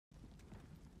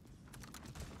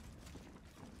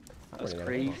Those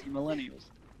crazy millennials.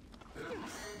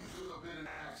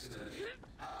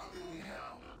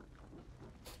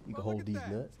 You can hold these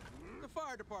nuts. The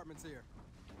fire department's here.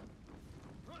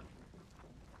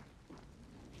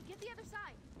 Get the other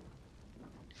side.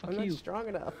 Fuck I'm you. not strong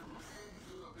enough.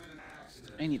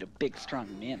 I need a big, strong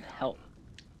man to help.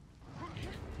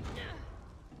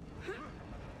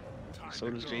 So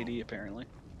does JD, apparently.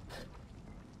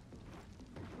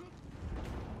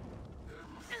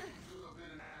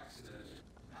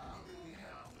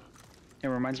 It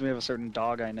reminds me of a certain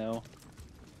dog I know. What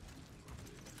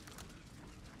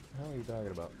the hell are you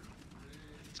talking about?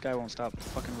 This guy won't stop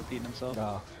fucking repeating himself.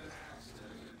 Oh.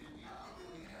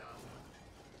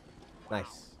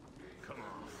 Nice.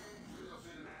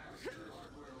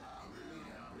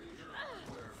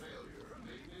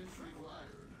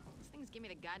 These things give me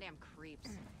the goddamn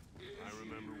creeps. I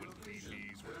remember when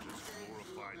PBs were just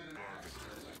glorified garbage.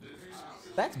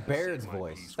 That's Baird's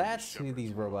voice. That's who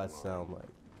these robots sound like.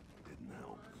 Didn't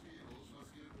help.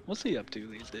 What's he up to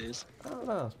these days? I don't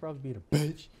know. It's probably being a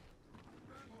bitch.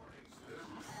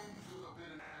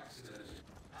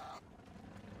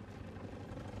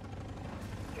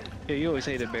 Yeah, you always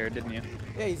hated Baird, didn't you?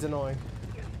 Yeah, he's annoying.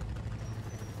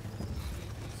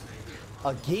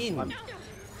 Again.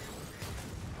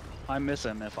 I miss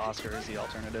him if Oscar is the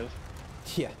alternative.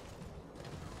 Yeah.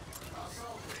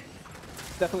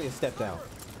 Definitely a step down.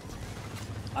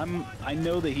 I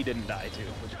know that he didn't die too,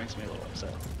 which makes me a little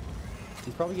upset.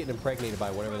 He's probably getting impregnated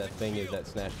by whatever that thing is that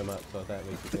snatched him up, so if that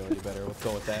makes you feel any better. Let's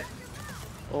go with that.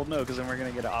 Well, no, because then we're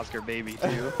gonna get an Oscar baby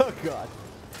too. Oh god.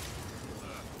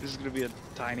 This is gonna be a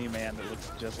tiny man that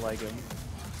looks just like him.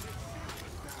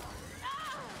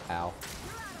 Ow.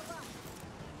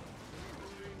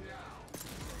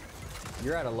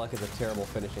 You're out of luck is a terrible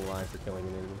finishing line for killing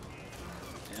an enemy.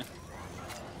 Yeah.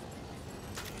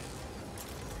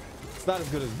 It's not as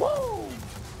good as whoa!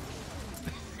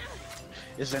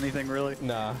 Is anything really?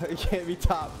 Nah, it can't be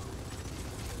top.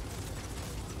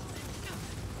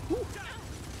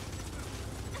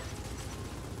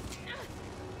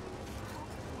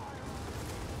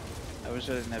 I wish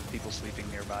I didn't have people sleeping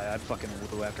nearby. I'd fucking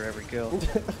woo after every kill.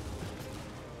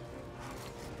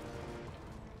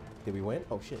 Did we win?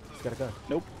 Oh shit, he's got a gun.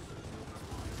 Nope.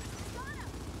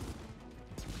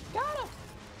 Got him!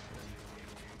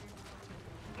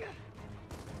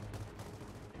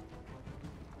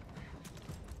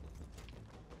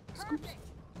 Scoops.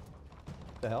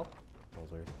 The hell? That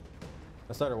was weird.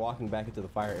 I started walking back into the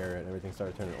fire area and everything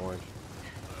started turning orange.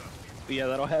 But yeah,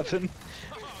 that'll happen.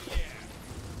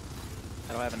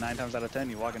 That'll happen 9 times out of 10.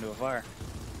 You walk into a fire.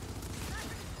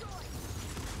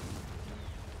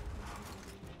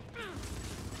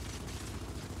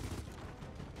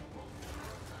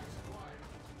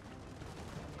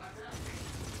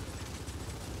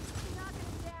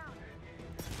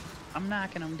 I'm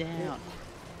knocking him down.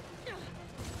 Good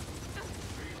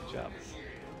job.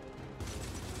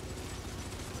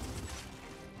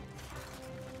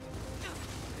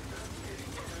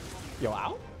 Yo,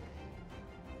 out?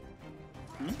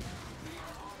 Hmm?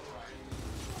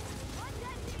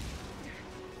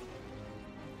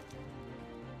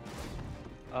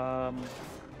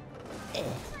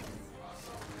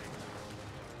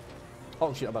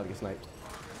 Oh shit, I'm about to get sniped.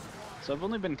 So I've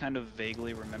only been kind of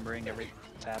vaguely remembering everything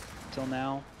that's happened till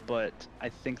now, but I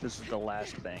think this is the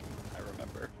last thing I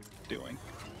remember doing.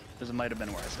 Because it might have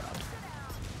been where I stopped.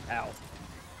 Ow.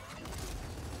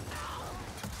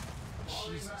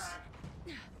 Jesus.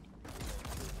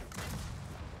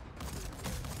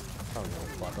 Oh no,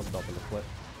 fuck, I'm dumping the flip.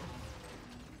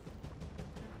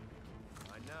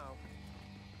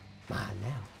 Mine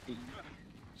now.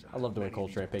 I love doing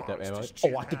Coltrane picked up ammo.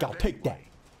 Oh, I think I'll take that.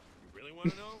 You really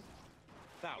want to know?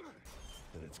 Thousands.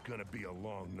 Then it's gonna be a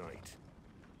long night.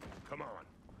 Come on.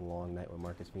 Long night with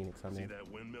Marcus Phoenix, I See mean. that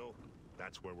windmill?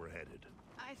 That's where we're headed.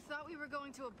 I thought we were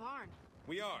going to a barn.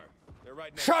 We are. They're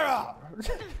right next. Shut up!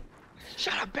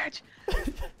 Shut up, bitch!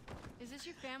 Is this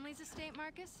your family's estate,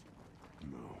 Marcus?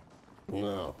 No.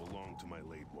 No. It belonged to my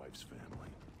late wife's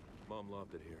family. Mom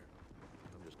loved it here.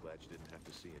 I'm just glad she didn't have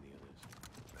to see any of this.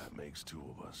 That makes 2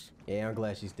 of us. Yeah, I'm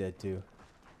glad she's dead too.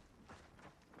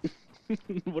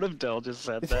 What if Dell just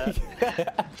said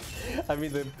that? I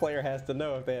mean, the player has to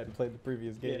know if they hadn't played the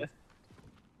previous game. Yeah.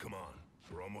 Come on,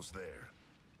 we're almost there.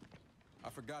 I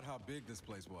forgot how big this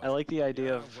place was. I like the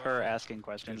idea of her asking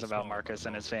questions about Marcus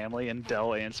and his family, and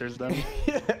Dell answers them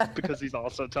because he's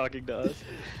also talking to us.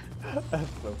 That's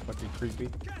so fucking creepy.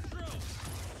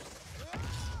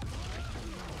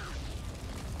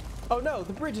 Oh no,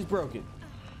 the bridge is broken.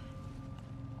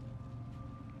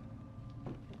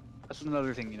 That's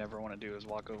another thing you never want to do is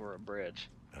walk over a bridge.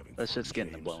 Having That fun, shit's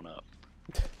getting James? blown up.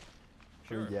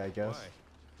 Sure, yeah, I guess.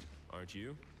 Why? Aren't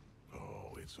you?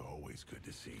 Oh, it's always good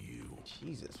to see you.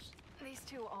 Jesus. These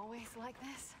two always like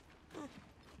this.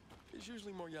 It's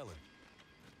usually more yelling.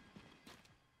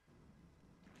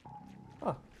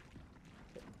 Huh.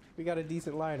 We got a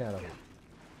decent line out of it.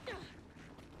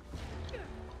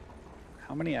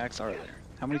 How many acts are there?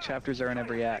 How many chapters are in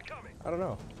every act? I don't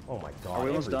know. Oh my god. Are we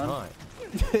almost every done? time.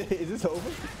 Is this over?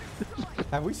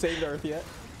 Have we saved Earth yet?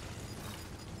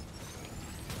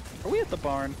 Are we at the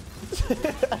barn? Frag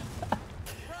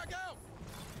out!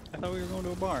 I thought we were going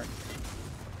to a barn.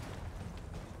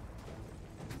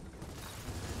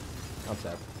 I'm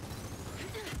sad.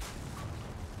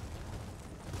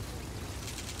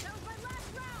 That was my last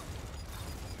round.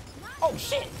 Oh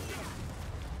shit!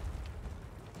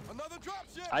 Another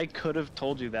dropship! I could have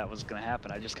told you that was gonna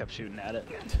happen. I just kept shooting at it.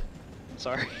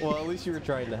 Sorry. Well, at least you were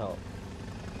trying to help.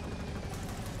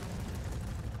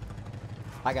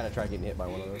 I gotta try getting hit by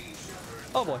one of those.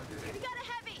 Oh boy. We got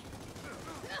a heavy.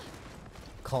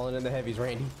 Calling in the heavies,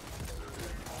 Randy.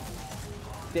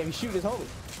 Damn, he's shooting his homie.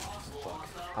 Fuck.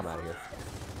 I'm out of here.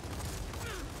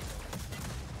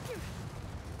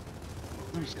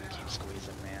 I'm just gonna keep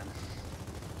squeezing, man.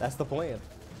 That's the plan.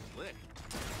 Slick.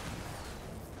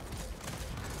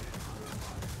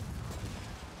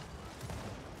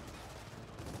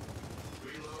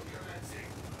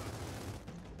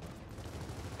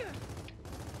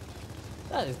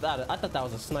 That is not. I thought that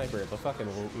was a sniper. It's a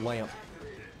fucking lamp.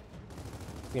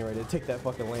 Getting ready to take that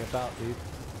fucking lamp out, dude.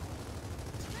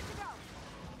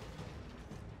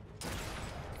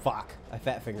 Fuck. I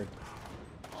fat fingered.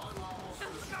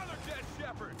 Another dead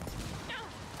shepherd!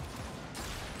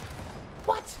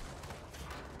 What?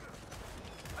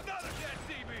 Another dead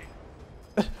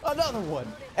DB! Another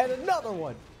one. And another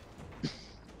one.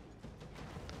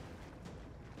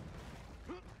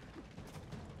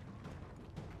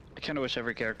 I kind of wish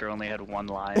every character only had one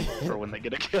line for when they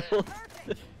get a kill.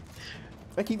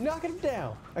 I keep knocking him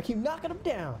down. I keep knocking him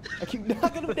down. I keep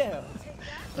knocking him down.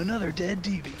 Another dead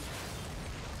DB.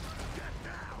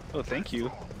 Oh, thank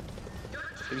you.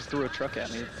 They just threw a truck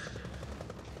at me.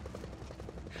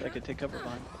 I could take cover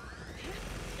behind.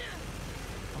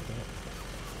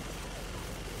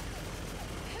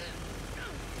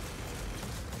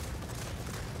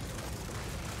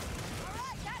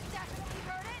 Alright, that definitely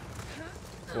hurt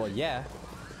it. Well, yeah.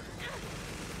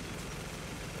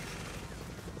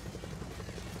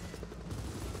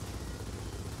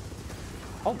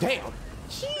 Oh, damn.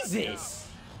 Jesus.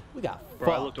 We got Bro,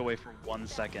 I fucked. looked away for 1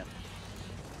 second.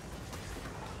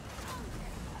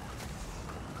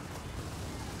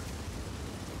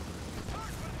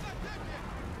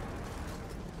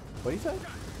 What do you say?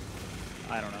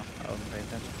 I don't know. I wasn't paying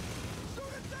attention.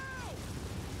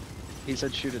 He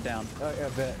said shoot it down. Oh, yeah, I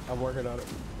bet. I'm working on it.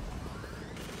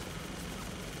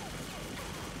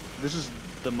 This is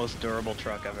the most durable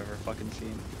truck I've ever fucking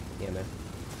seen. Yeah, man.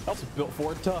 Help's built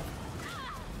for it tough.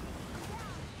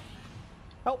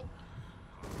 Help.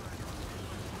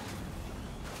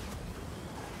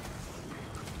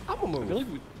 I'm gonna I feel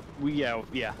move. like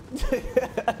yeah.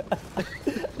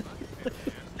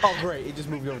 Oh, great. It just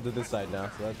moved over to this side now,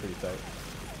 so that's pretty tight.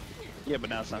 Yeah, but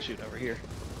now it's not shooting over here.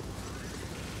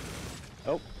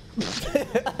 Oh.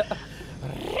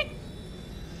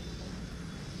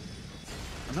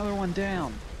 Another one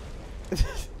down.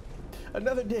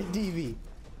 Another dead DV.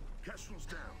 Kestrel's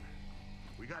down.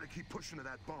 We gotta keep pushing to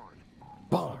that barn.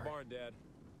 Barn. Barn, Dad.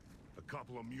 A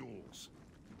couple of mules.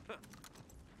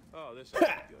 Oh, this is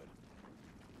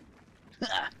good.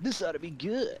 This ought to be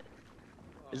good.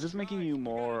 Is this making you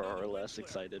more or less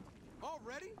excited?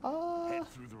 Already? Head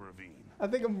through the ravine. I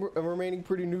think I'm remaining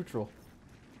pretty neutral.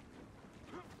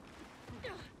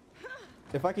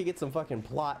 If I could get some fucking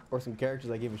plot or some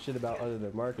characters I give a shit about other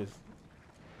than Marcus.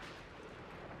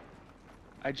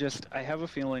 I have a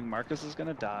feeling Marcus is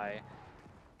gonna die,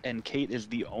 and Kate is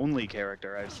the only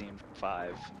character I've seen from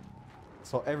 5.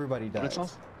 So everybody But dies. it's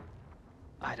also,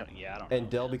 I don't know. And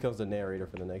Dell becomes the narrator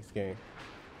for the next game.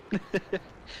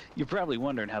 You're probably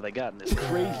wondering how they got in this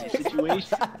crazy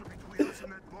situation. Between us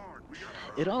and that barn, we gotta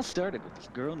hurry. It all started with this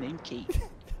girl named Kate.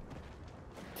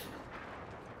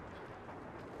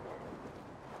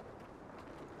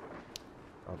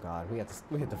 Oh god, we have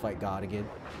to fight God again.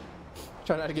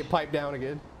 Try not to get piped down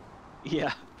again.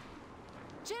 Yeah,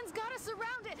 Jin's got us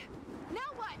surrounded. Now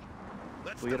what?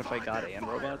 Let's we gotta fight divide God their and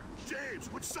fire. robot.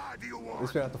 James, which side do you We're want?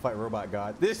 just gonna have to fight Robot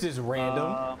God. This is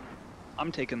random.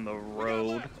 I'm taking the We got road.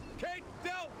 left. Kate,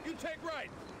 Del, you take right.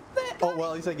 Oh well,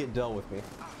 at least I get Dell with me.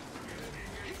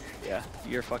 Yeah,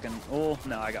 you're fucking. Oh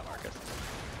no, I got Marcus.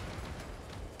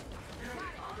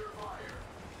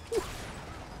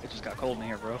 just got cold in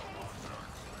here, bro.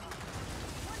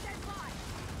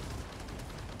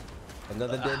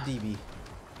 Another dead DB.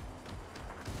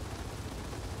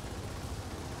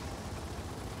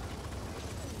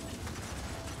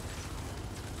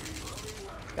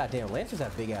 Goddamn, Lancers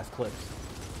have big ass clips.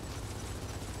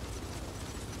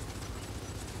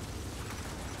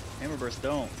 Hammer burst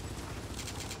don't.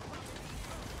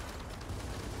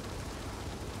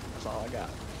 That's all I got.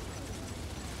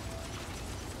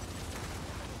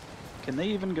 Can they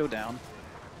even go down?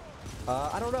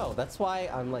 I don't know. That's why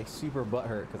I'm like super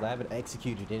butthurt because I haven't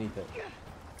executed anything.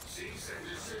 Cease and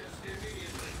desist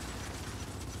immediately.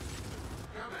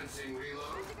 Commencing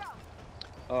reload.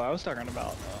 Oh, I was talking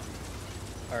about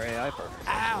our AI partners.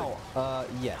 Ow!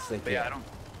 Yes, they But can. yeah, I don't.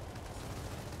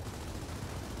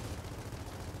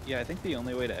 Yeah, I think the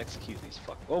only way to execute these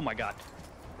Oh my god.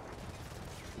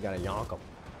 You gotta yonk them.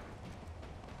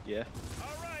 Yeah. All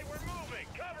right, we're moving.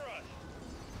 Cover us.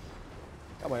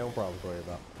 Got my own problems to worry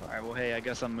about. Alright, well, hey, I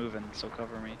guess I'm moving, so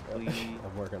cover me, please.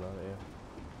 I'm working on it,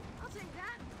 I'll take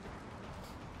that.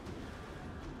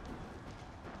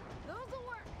 This'll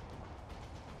work.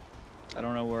 I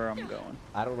don't know where I'm going.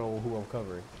 yeah. I don't know who I'm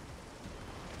covering.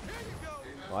 There you go.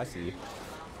 Oh, I see you.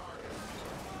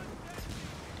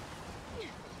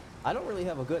 I don't really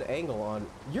have a good angle on.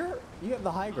 You have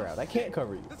the high ground. I can't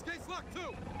cover you. This gate's locked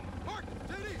too. Mark,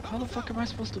 JD, How the fuck am I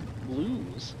supposed to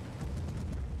lose?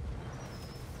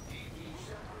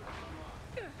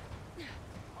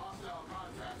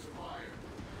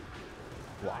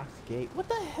 Block the gate. What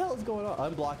the hell is going on?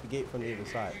 Unblock the gate from the other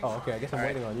side. Oh, okay. I guess I'm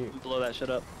Alright, waiting on you. Blow that shit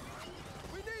up.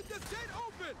 We need this gate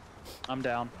open. I'm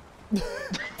down.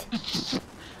 Alright,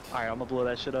 I'm gonna blow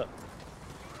that shit up.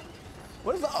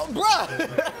 What is the? Oh,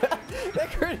 bruh!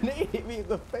 That grenade hit me in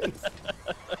the face.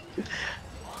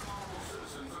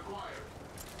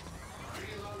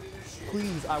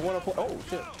 Please, I want to play. Oh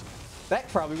shit! That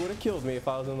probably would have killed me if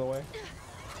I was in the way.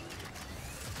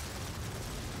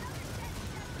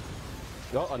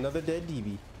 No, another dead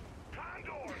DB.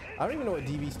 I don't even know what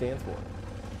DB stands for,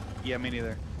 Yeah, me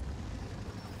neither.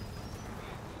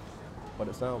 but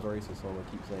it sounds racist, so I'm gonna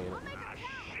keep saying it. Ah,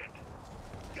 shit.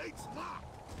 Gate's locked.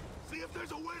 See if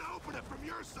there's a way to open it from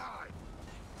your side.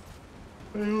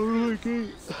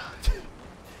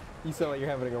 You sound like you're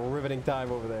having a riveting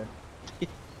time over there.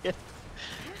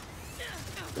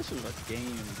 This is a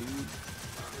game, dude.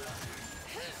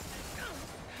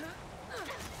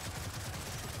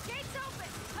 Gate's open.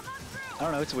 Come on through. I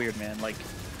don't know, it's weird, man. Like,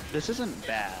 this isn't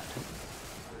bad.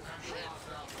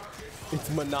 It's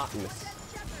monotonous.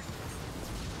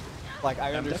 Like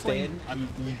I understand. I'm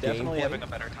you definitely gameplay. having a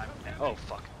better time. Oh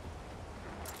fuck.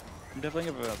 I'm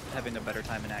definitely having a better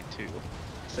time in Act 2.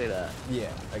 Say that. Yeah,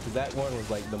 because that one was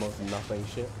like the most nothing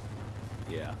shit.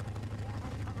 Yeah.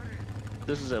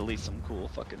 This is at least some cool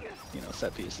fucking,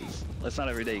 set pieces. It's not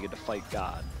every day you get to fight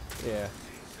God. Yeah.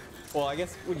 Well, I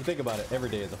guess when you think about it, every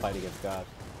day is a fight against God.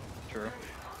 True.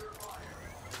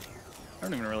 I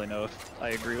don't even really know if I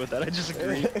agree with that. I just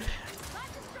agree.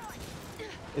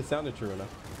 It sounded true enough.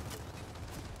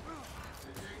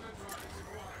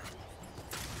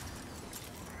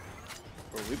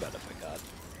 Bro, we about to fight God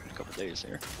in a couple days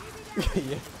here.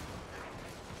 Yeah.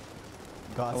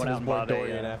 God I went sent out his and boy bought a,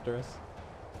 Dorian after us.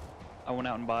 I went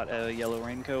out and bought a yellow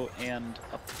raincoat and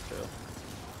up to.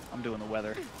 I'm doing the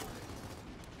weather.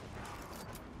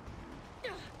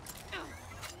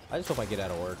 I just hope I get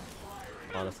out of work,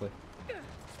 honestly.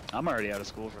 I'm already out of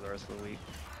school for the rest of the week.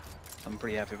 I'm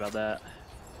pretty happy about that.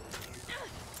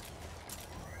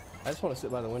 I just want to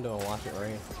sit by the window and watch it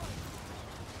rain.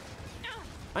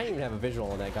 I didn't even have a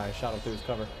visual on that guy. I shot him through his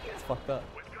cover. It's fucked up.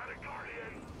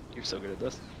 You're so good at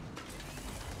this.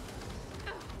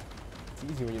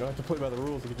 It's easy when you don't have to play by the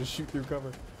rules. You can just shoot through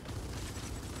cover.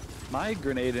 My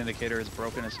grenade indicator is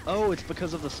broken as. Oh, it's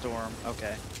because of the storm.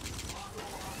 Okay.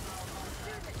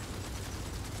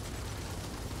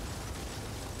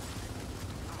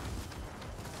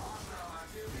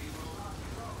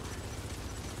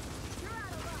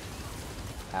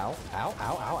 Ow, ow, ow, ow,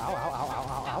 ow, ow, ow, ow,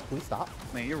 ow, ow, please stop.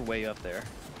 Man, you're way up there.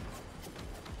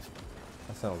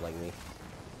 That sounds like me.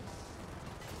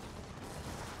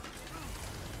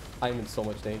 I am in so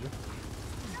much danger.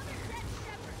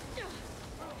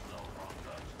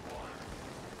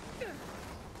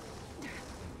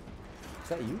 Is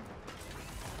that you?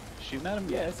 Shooting at him?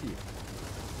 Yeah, that's you.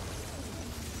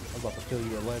 I was about to fill you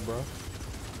with lead, bro.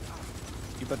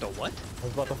 You about to what? I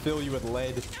was about to fill you with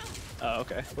lead. Oh,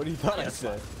 okay. What do you thought Yeah, I it's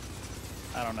said?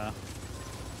 I don't know.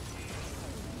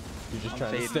 You're just I'm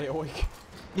trying to fading. stay awake.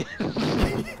 Dad,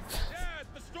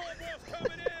 the storm wall's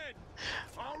coming in.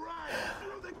 All right,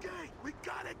 through the gate. We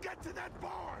gotta get to that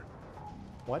barn.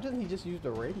 Why doesn't he just use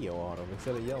the radio on him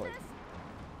instead of yelling?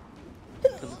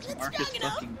 Because it's Marcus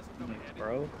fucking Phoenix,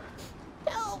 bro.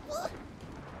 Help!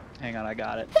 Hang on, I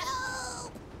got it.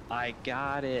 Help! I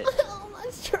got it. I'm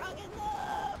not strong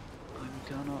enough. I'm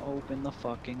gonna open the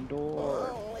fucking door.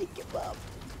 Oh, I give up.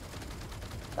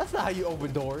 That's not how you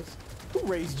open doors. Who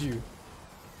raised you?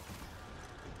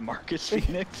 Marcus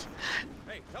Phoenix.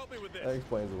 Hey, help me with That this.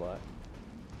 explains a lot.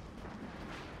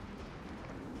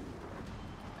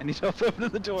 I need help opening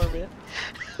the door, man.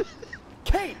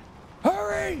 Kate!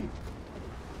 Hurry!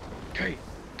 Kate!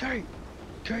 Kate!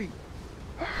 Kate!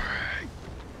 Hurry!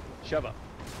 Shove up.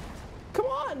 Come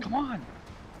on! Come on!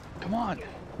 Come on!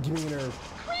 Give me a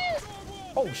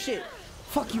nerve. Oh shit!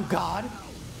 Fuck you, God!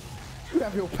 You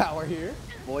have no power here.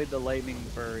 Avoid the lightning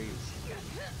furries.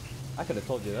 I could have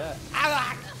told you that.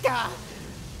 Ah, God!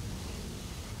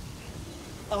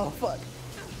 Oh fuck!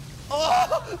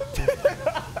 Oh!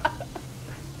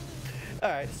 All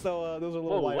right, so those are a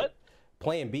little Whoa, lighter. what?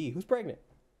 Plan B. Who's pregnant?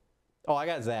 Oh, I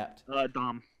got zapped.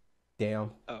 Dom. Damn.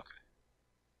 Oh, okay.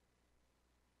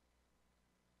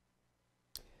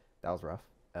 That was rough.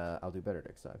 I'll do better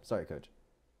next time. Sorry, coach.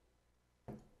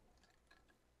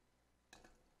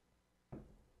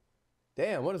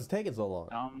 Damn, what is taking so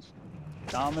long?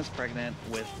 Dom is pregnant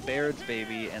with Baird's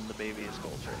baby, and the baby is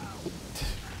Coltrane.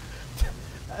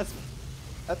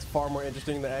 That's far more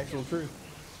interesting than actual truth.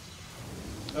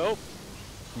 Oh.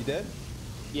 You dead?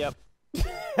 Yep.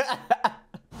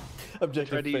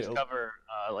 Objective Tried to use failed. cover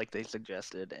like they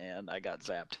suggested, and I got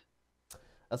zapped.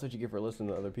 That's what you get for listening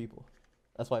to other people.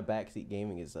 That's why backseat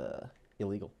gaming is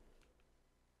illegal.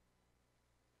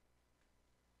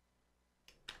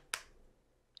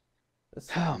 This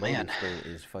Oh, loading man.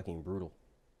 screen is fucking brutal.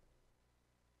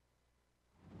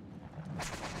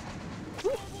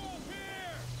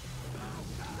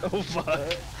 Oh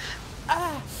fuck!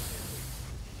 Ah!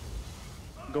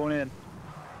 I'm going in.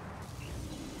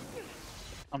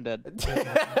 I'm dead.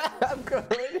 I'm going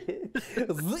in.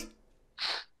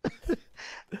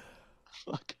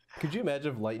 Fuck. Could you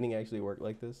imagine if lightning actually worked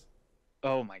like this?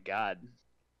 Oh my god.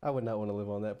 I would not want to live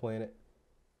on that planet.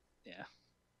 Yeah.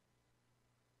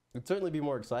 It'd certainly be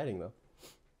more exciting though.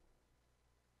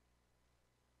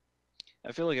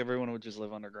 I feel like everyone would just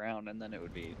live underground, and then it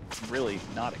would be really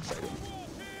not exciting.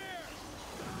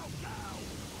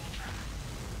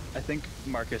 I think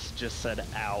Marcus just said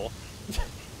ow.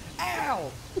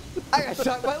 Ow! I got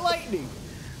shot by lightning!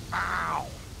 Ow!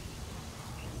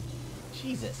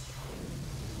 Jesus.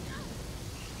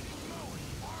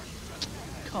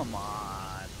 Come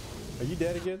on. Are you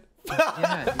dead again?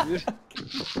 Yeah, dude.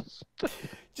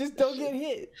 Just don't get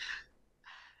hit.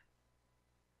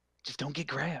 Just don't get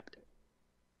grabbed.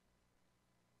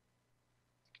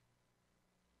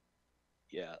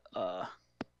 Yeah,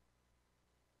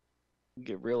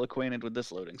 get real acquainted with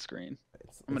this loading screen.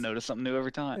 I'm gonna notice something new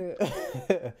every time.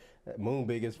 That moon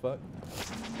big as fuck.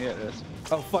 Yeah, it is.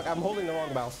 Oh fuck, I'm holding the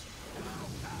wrong mouse.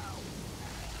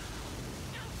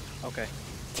 Okay.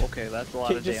 Okay, that's a lot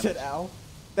Kid of just damage. said ow.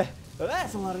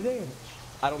 That's a lot of damage.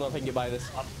 I don't know if I can get by this.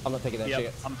 I'm not taking that Yep,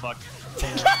 chance. I'm fucked.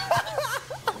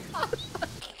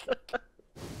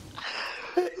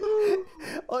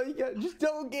 Oh, you got just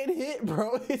don't get hit,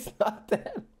 bro. It's not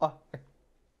that hard.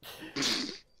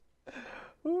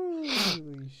 Holy shit.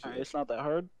 Alright, it's not that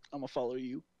hard. I'm gonna follow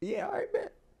you. Yeah, all right, man.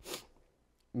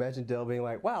 Imagine Dell being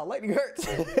like, "Wow, lightning hurts.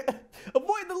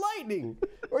 Avoid the lightning,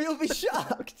 or you'll be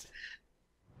shocked."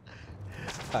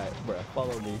 All right, bro,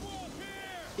 follow me.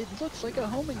 It looks like a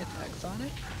homing attack,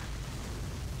 Sonic.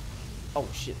 Oh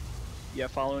shit. Yeah,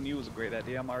 following you was a great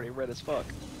idea. I'm already red as fuck.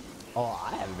 Oh,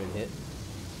 I haven't been hit.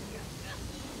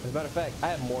 As a matter of fact, I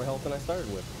have more health than I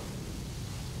started with.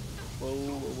 Whoa,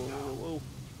 whoa, whoa, whoa, whoa.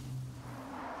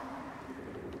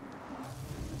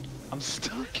 I'm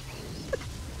stuck.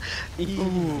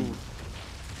 Ooh.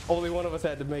 Only one of us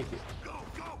had to make it. Go,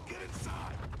 get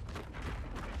inside.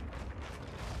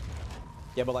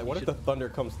 Yeah, but like, what if the thunder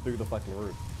comes through the fucking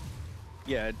roof?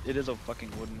 Yeah, it is a fucking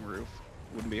wooden roof.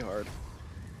 Wouldn't be hard.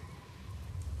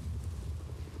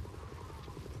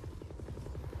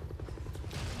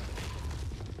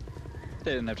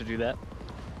 They didn't have to do that.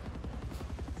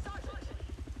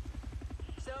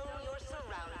 So you're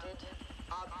surrounded,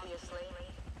 obviously.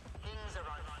 Things are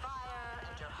on fire,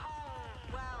 and your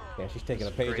home, well... Yeah, she's taking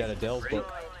a page out of Dell's book.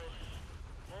 destroyed.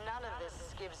 None of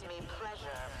this gives me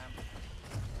pleasure.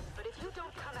 But if you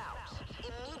don't come out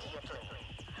immediately,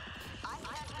 I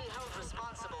can't be held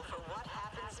responsible for what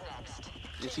happens next.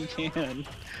 Yes, to you you can.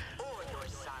 or your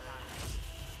son.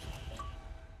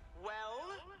 Well...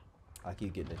 I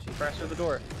keep getting it. Crash through the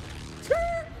door.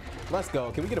 Let's go.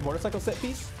 Can we get a motorcycle set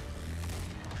piece?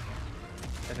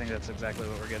 I think that's exactly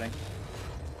what we're getting.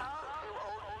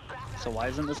 So why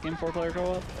isn't this game 4-player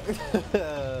co-op? That's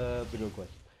a good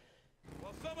question.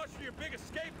 Well, so much for your big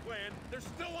escape plan. They're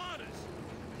still on us.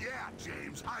 Yeah,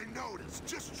 James, I noticed.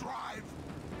 Just drive.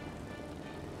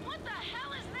 What the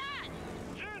hell is that?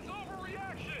 Jen's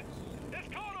overreactions.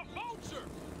 It's called a vulture.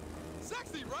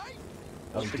 Sexy, right?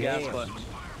 Oh, The gas damn. button.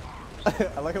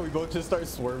 I like how we both just start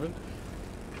swerving.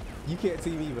 You can't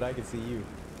see me, but I can see you.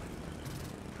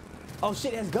 Oh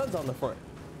shit, it has guns on the front.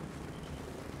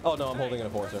 Oh no, I'm holding an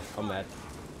enforcer. I'm mad.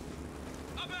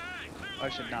 I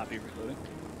should not be reloading.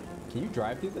 Can you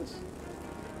drive through this?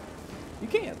 You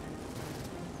can.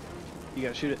 You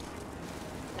gotta shoot it.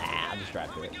 I'll just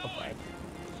drive through it. I'm fine.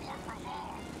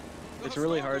 It's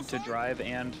really hard to drive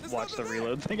and watch the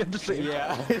reload thing at the same time.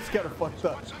 Yeah, it's kind of fucked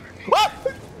up.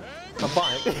 I'm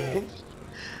fine.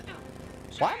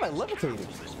 Why am I levitating?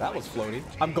 That was floaty.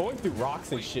 I'm going through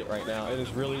rocks and shit right now. It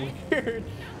is really weird.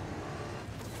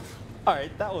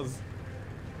 Alright, that was...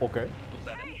 Okay.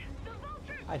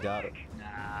 I doubt it.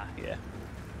 Nah, yeah.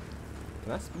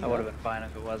 Can I speed I would have up? been fine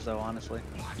if it was though, honestly.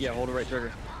 Yeah, hold the right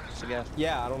trigger. It's the gas.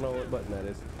 Yeah, I don't know what button that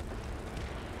is.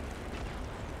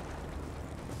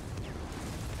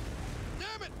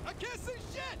 Damn it! I can't see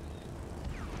shit.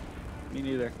 Me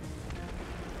neither.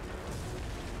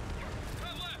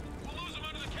 Turn left. We'll lose them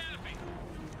under the canopy.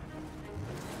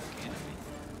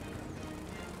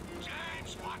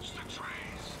 James, watch the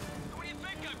trees. What do you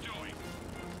think I'm doing?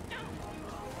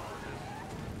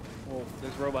 Whoa,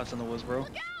 there's robots in the woods, bro.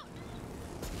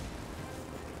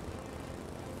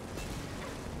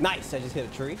 Nice, I just hit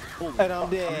a tree. Holy And I'm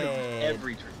fuck, hitting dead.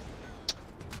 every tree.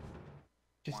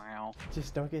 Just- Wow.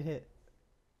 Just don't get hit.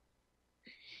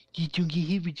 You don't get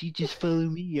hit, but you just follow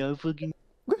me. I'll fucking...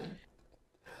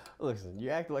 Listen, you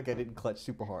act like I didn't clutch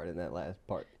super hard in that last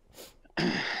part.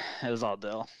 It was all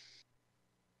Dell.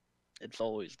 It's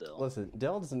always Dell. Listen,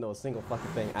 Dell doesn't know a single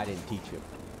fucking thing I didn't teach him.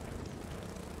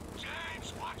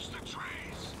 James, watch the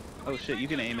trees. Oh shit, you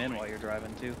can aim in while you're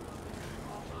driving too.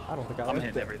 I don't think I I'm like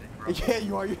hitting that. everything, bro. Yeah,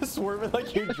 you are. You're swerving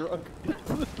like you're drunk.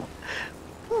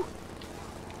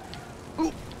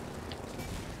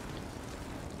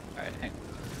 Alright, hang.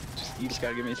 You just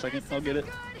gotta give me a second. I'll get it.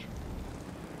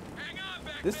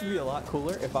 This would be a lot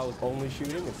cooler if I was only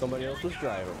shooting and somebody else was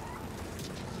driving.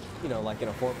 You know, like in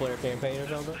a 4-player campaign or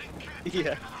something.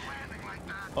 Yeah.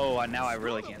 Oh, now I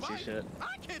really can't see shit.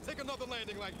 I can't take another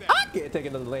landing like that. I can't take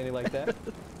another landing like that.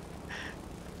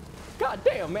 God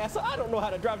damn, massa, I don't know how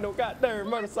to drive no goddamn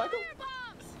motorcycle.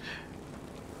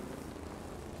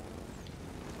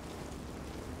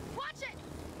 Watch it!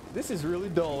 This is really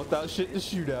dull without shit to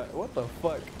shoot at. What the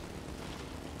fuck?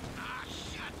 Ah,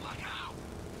 shit, look out.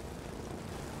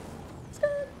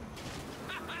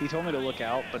 He told me to look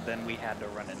out, but then we had to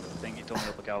run into the thing he told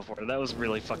me to look out for. That was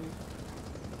really fucking...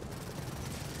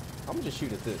 I'm gonna just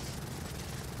shoot at this.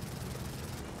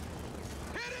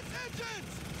 Hit its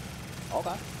engines!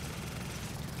 Okay.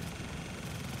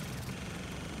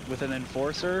 With an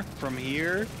enforcer from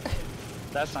here?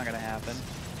 That's not gonna happen.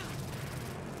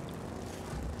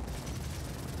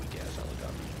 Weak ass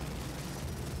helicopter.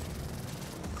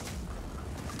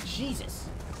 Jesus.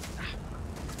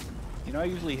 You know, I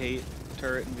usually hate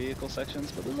turret and vehicle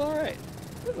sections, but this is alright.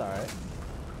 It's alright.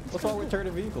 What's wrong with turret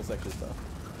and vehicle sections though?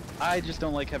 I just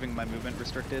don't like having my movement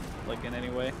restricted, like in any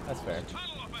way. That's fair.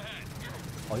 Tunnel up ahead.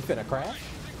 Oh, you finna crash?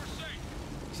 Think we're safe.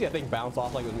 You see that thing bounce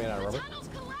off like it was made out of rubber? Tunnel's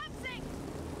collapsing!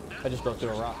 I just broke through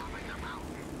a rock.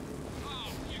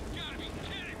 Oh, you gotta be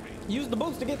kidding me. Use the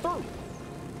boost to get through.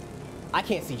 I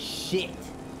can't see shit.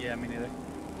 Yeah, me neither.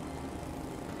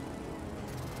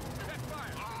 Check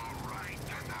fire. All right,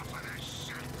 enough of this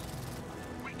shit.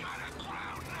 We gotta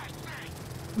ground that thing.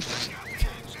 Got the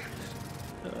engines.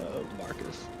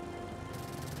 Marcus.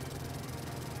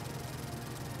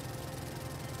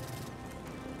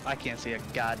 I can't see a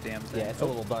goddamn thing. Yeah, it's a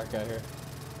little dark out here.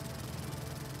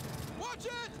 Watch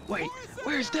it! Wait, More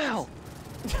where's Dell?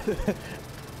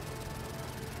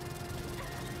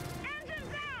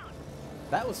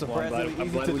 That was Well, I'm surprisingly glad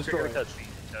easy to we destroy. triggered a cutscene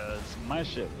because my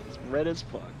shit was red as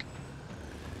fuck.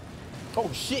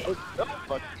 Oh shit! Oh,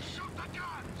 fuck. Shoot the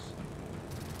guns.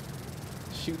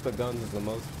 Shoot the guns is the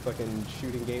most fucking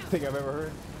shooting game thing I've ever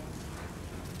heard.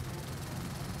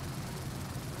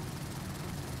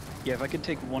 Yeah, if I could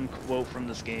take one quote from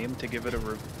this game to give it a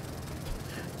review.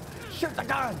 Shoot the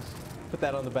guns! Put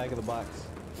that on the back of the box.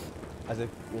 As if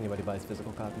anybody buys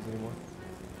physical copies anymore.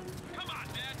 Come on,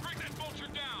 Dad, bring that vulture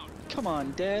down. Come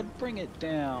on, Dad, bring it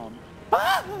down.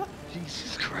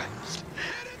 Jesus Christ.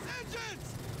 Hit its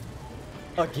engines!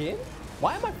 Again?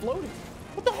 Why am I floating?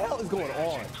 What the hell is going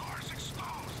on? Doors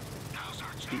exposed. Now's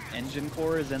our chance. the engine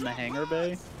core is in the hangar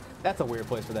bay. That's a weird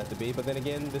place for that to be, but then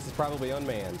again, this is probably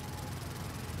unmanned.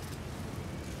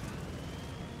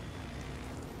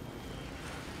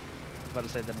 I was about to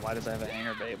say, then why does it have a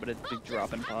hangar bay? But it'd be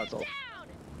dropping pods all.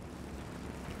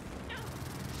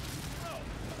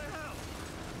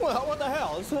 Well, what the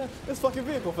hell? This fucking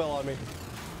vehicle fell on me.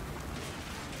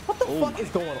 What the fuck is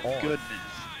going on? Goodness.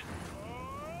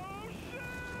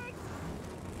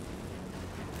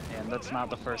 And that's not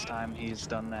the first time he's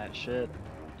done that shit.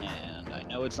 And I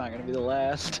know it's not gonna be the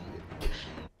last.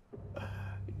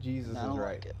 Jesus is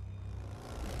right. Like it.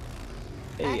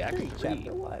 Hey, Act Act 3, 3.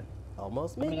 chapter what?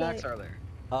 Almost How many midnight. acts are there?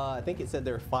 I think it said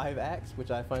there are 5 acts, which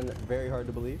I find very hard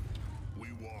to believe. We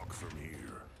walk from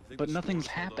here. But nothing's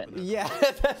happened. Yeah,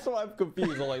 that's why I'm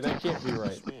confused. I'm like, that can't be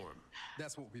right.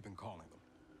 That's what we've been calling them.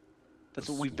 That's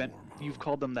what we've been. You've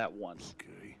called them that once.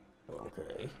 Okay.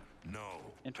 Okay. No.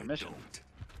 Intermission. I don't.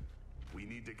 We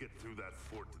need to get through that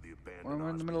fort to the abandoned. We're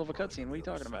in the middle of a hospital cutscene. What are you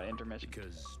on the talking about? other Intermission.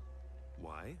 Because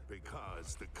why?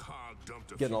 Because the COG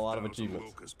dumped a Getting a few lot of thousand achievements.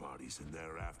 locust bodies in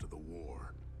there after the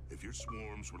war. If your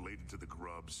swarm's related to the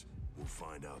grubs, we'll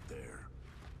find out there.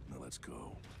 Now let's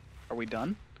go. Are we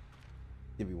done?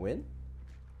 Did we win?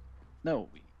 No,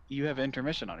 you have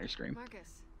intermission on your screen.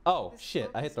 Marcus. Oh, this shit.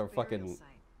 I hit the locust burial fucking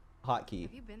site. hotkey.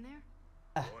 Have you been there?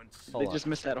 They Hold on. just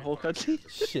missed that whole cutscene.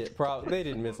 Shit, they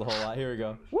didn't miss a whole lot. Here we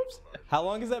go. Whoops. How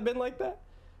long has that been like that?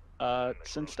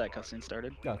 Since that cutscene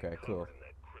started. Okay, cool.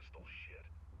 That crystal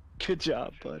shit. Good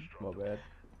job, bud. My bad.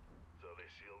 So they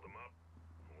sealed them up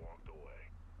and walked away.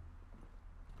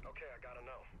 Okay, I gotta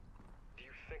know. Do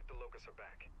you think the locusts are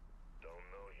back? Don't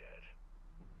know yet.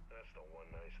 That's the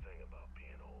one nice thing about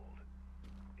being old.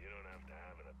 You don't have to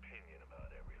have an opinion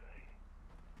about everything.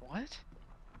 What?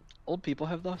 Old people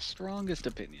have the strongest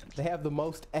opinions. They have the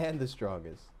most and the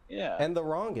strongest. Yeah. And the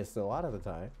wrongest a lot of the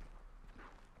time.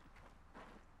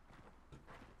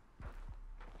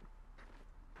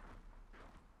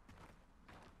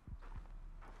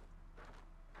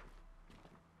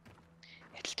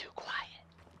 It's too quiet.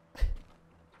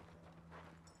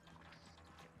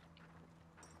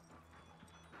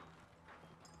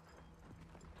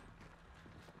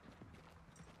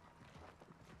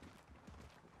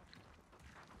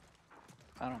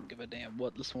 I don't give a damn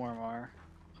what the swarm are.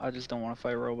 I just don't want to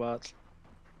fight robots.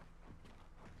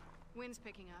 Wind's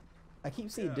picking up. I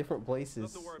keep seeing different places.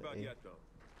 Nothing to worry about yet, though.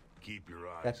 Keep your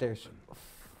eyes That there's. open.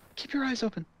 Keep your eyes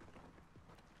open.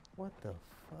 What the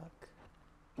fuck?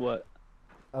 What?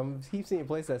 Keep seeing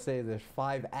places that say there's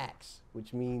 5 acts,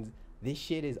 which means this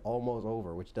shit is almost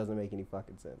over, which doesn't make any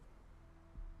fucking sense.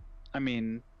 I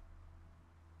mean,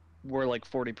 we're like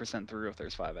 40% through if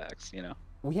there's 5 acts, you know?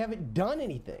 We haven't done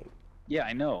anything. Yeah,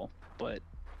 I know, but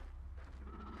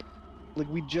like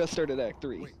we just started Act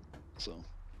 3, Wait. so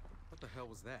What the hell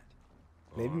was that?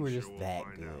 Maybe I'm we're sure just we'll that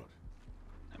find good. out.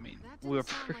 I mean, That didn't we're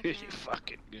sound like pretty that.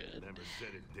 fucking good. Never said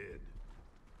it did.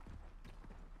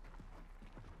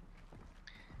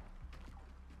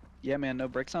 Yeah, man, no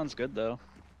break sounds good though.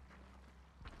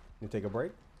 You take a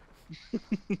break?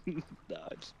 Nah,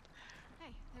 it's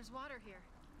Hey, there's water here.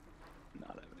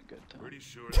 not having a good time. Pretty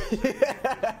sure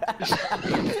they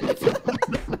said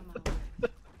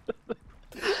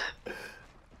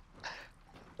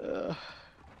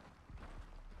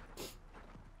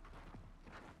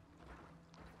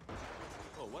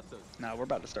Oh, what the? Nah, we're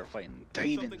about to start fighting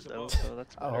demons though, above. so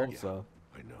that's I better. hope so.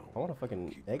 I I know. want to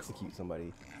fucking execute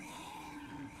somebody.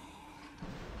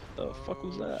 The fuck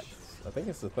was that? I think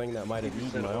it's the thing that might have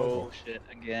eaten my Oh uncle. shit,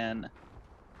 again.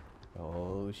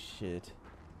 Oh shit.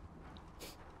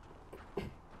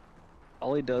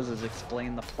 All he does is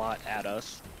explain the plot at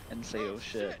us and say, oh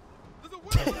shit. Head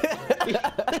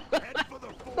for the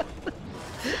fort.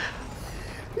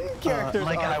 These characters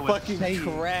like I are was fucking saying.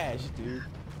 trash, dude.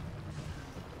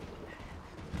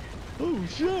 Oh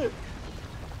shit!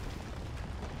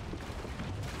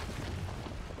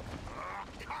 Ah,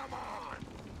 come on.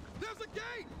 There's a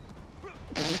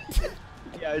gate!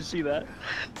 Yeah, I see that.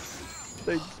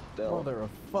 Thanks, Del. Mother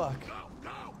of fuck.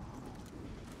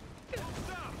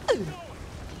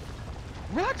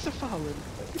 Rocks are falling.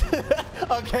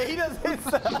 Okay, he doesn't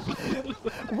sound.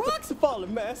 Rocks are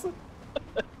falling, massa.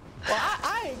 Well,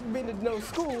 I ain't been to no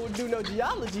school, do no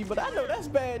geology, but I know that's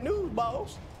bad news,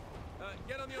 boss.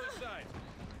 Get on the other side.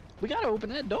 We gotta open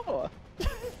that door.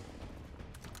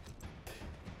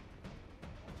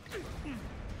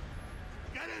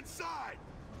 Get inside.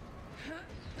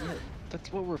 Yeah,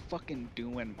 that's what we're fucking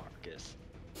doing, Marcus.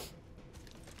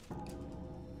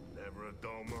 Never a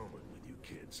dull moment with you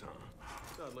kids, huh?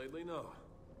 Not lately, no.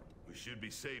 We should be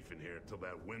safe in here until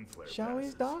that wind flare Show is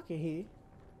passes. dark in here.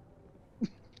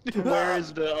 Where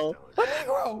is Bill? A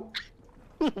Negro!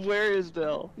 Where is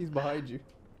Bill? He's behind you.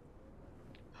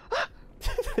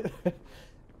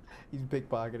 He's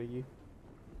pickpocketing you.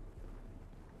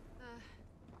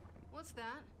 What's that?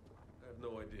 I have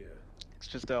no idea. It's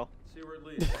just Bill. See where it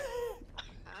leads.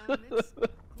 It's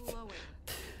glowing.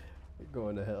 You're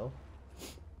going to hell.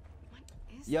 What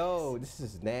is Yo, this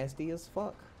is nasty as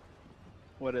fuck.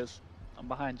 What is? I'm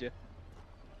behind you.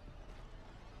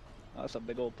 Oh, that's a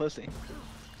big old pussy.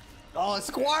 Oh, it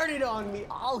squirted on me.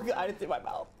 Oh, God, it's in my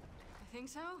mouth. I think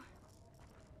so.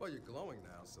 Well, you're glowing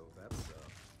now, so that's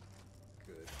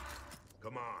good.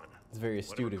 Come on. It's very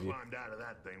astute of you. Whatever climbed out of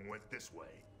that thing went this way.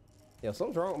 Yo,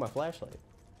 something's wrong with my flashlight.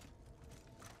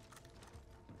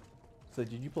 So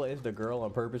did you play as the girl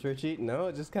on purpose, Richie? No,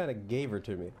 it just kind of gave her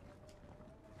to me.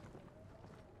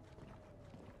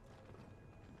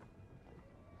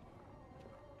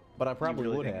 But I probably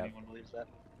You really would think have. anyone believes that?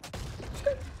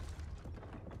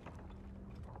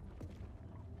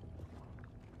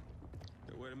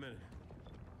 Hey, wait a minute.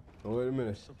 Oh, wait a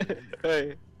minute.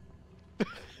 Hey.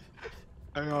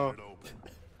 Hang on. Get it open.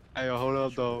 Hey, hold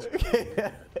up, though.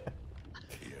 Yeah.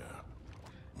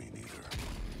 Me neither.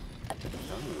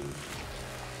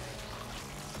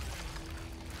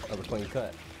 Oh, the clean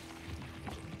cut.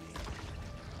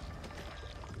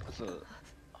 That's a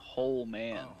whole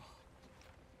man.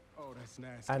 Oh, that's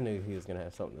nasty. I knew he was gonna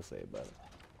have something to say about it.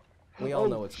 We all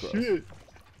know it's gross. Shit.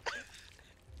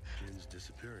 Jin's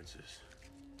disappearances.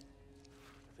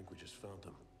 I think we just found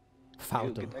him.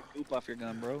 Found Ew, him. get that goop off your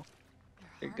gun, bro. They're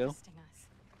There you go. harvesting us.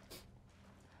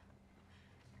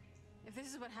 If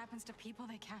this is what happens to people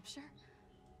they capture.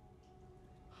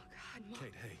 Oh God, Mom.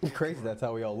 Kate, hey. Crazy, that's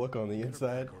how we all look on the Get her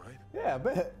inside. back, all right? Yeah, I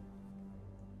bet.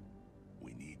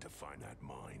 We need to find that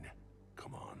mine.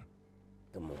 Come on.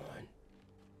 Come on.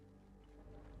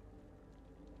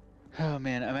 Oh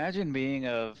man, imagine being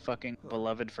a fucking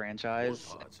beloved franchise,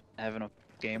 More pods. having a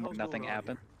game where What's nothing going on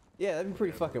happened. Yeah, that'd be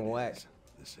pretty Whatever fucking it whack. is,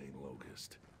 This ain't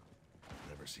Locust.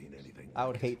 Never seen anything. I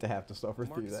would like it. hate to have to suffer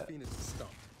through Marcus that. Phoenix is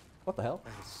stumped. What the hell?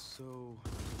 That is so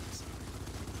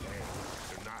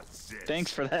They're not zits.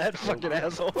 Thanks for that, fucking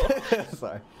asshole.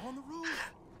 Sorry. on the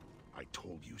roof. I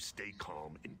told you stay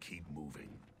calm and keep moving.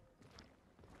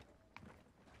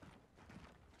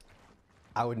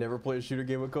 I would never play a shooter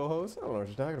game with co-hosts. I don't know what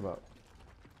you're talking about.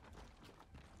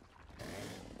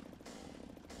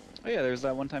 Oh yeah, there's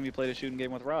that one time you played a shooting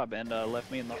game with Rob and left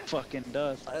me in the fucking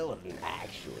dust. I wasn't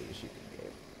actually a shooting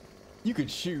game. You could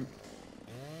shoot.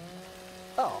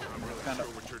 Oh, I'm really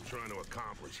sure what you're trying to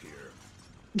accomplish here.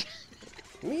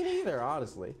 me neither,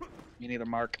 honestly. Me neither,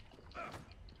 Mark.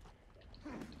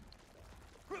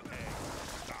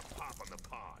 Stop popping the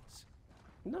pods.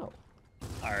 No.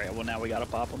 Alright, well now we gotta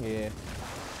pop them. Yeah.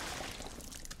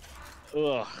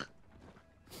 Ugh.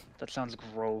 That sounds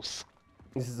gross.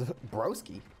 This is a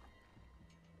broski.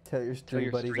 Tell your Tell stream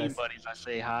your buddies. stream buddies I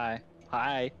say hi.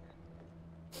 Hi.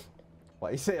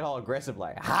 Why you say it all aggressive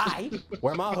like, hi?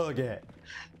 Where my hug at?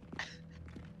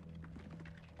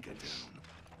 Get down.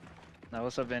 Now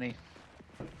what's up, Vinny?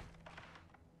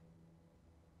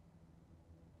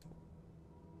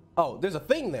 Oh, there's a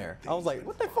thing there. I was like,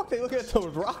 what the fuck they looking at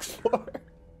those rocks for? I'm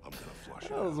gonna flush it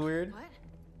That was out. weird. What?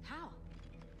 How?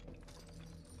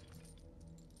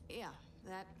 Yeah,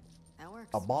 that works.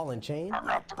 A ball and chain?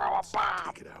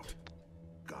 Take it out.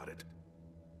 Got it.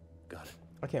 Got it.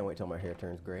 I can't wait till my hair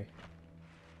turns gray.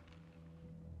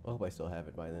 I hope I still have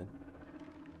it by then.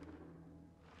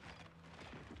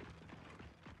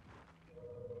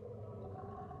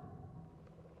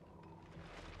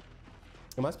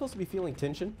 Am I supposed to be feeling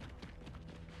tension?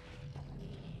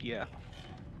 Yeah.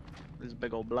 There's a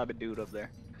big old blobby dude up there.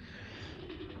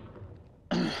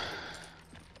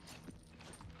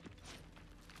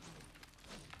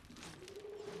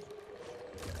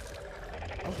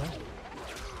 Okay.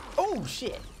 Oh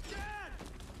shit!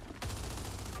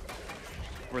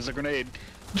 Where's the grenade?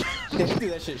 They do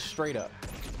that shit straight up.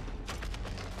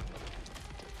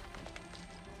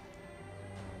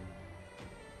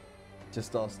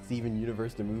 Just saw Steven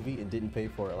Universe the movie and didn't pay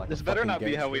for it like This a better fucking not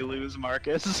be how we gangster. lose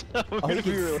Marcus. I'm Oh, gonna he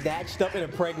be gets real- snatched up and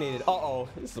impregnated. Uh-oh,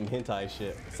 this is some hentai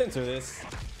shit. Censor this.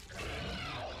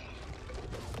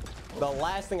 The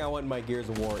last thing I want in my Gears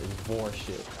of War is vor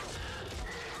shit.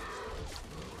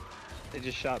 They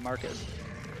just shot Marcus.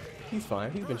 He's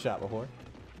fine. He's been shot before.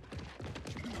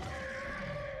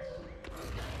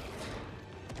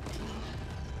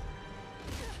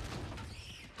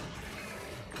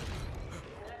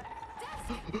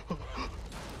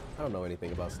 I don't know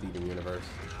anything about Steven Universe.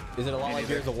 Is it a lot like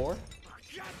Gears of War?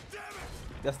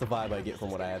 That's the vibe I get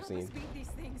from what I have Help us seen. beat these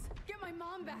things. Get my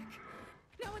mom back.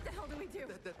 Now what the hell do we do?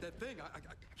 That thing, I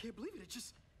can't believe it.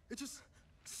 It just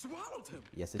swallowed him.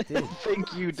 Yes, it did.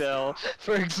 Thank you, Del,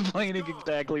 for explaining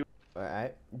exactly. All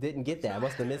right, didn't get that. I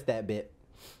must have missed that bit.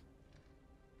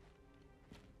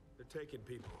 They're taking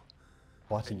people.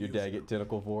 Watching your dad get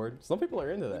tentacle forward. Some people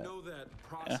are into We that. know that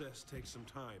process takes some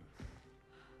time.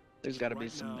 There's got to be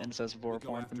Right some now, incest we vor go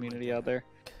porn after my community dad. out there.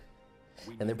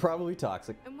 And they're probably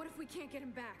toxic. And what if we can't get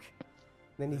him back?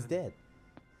 Then he's dead.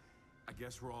 I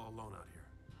guess we're all alone out here.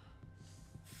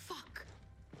 Fuck.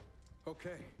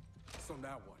 Okay, so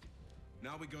now what?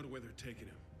 Now we go to where they're taking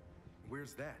him.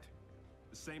 Where's that?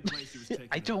 The same place he was taken.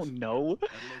 I don't know. At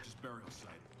Loach's burial site.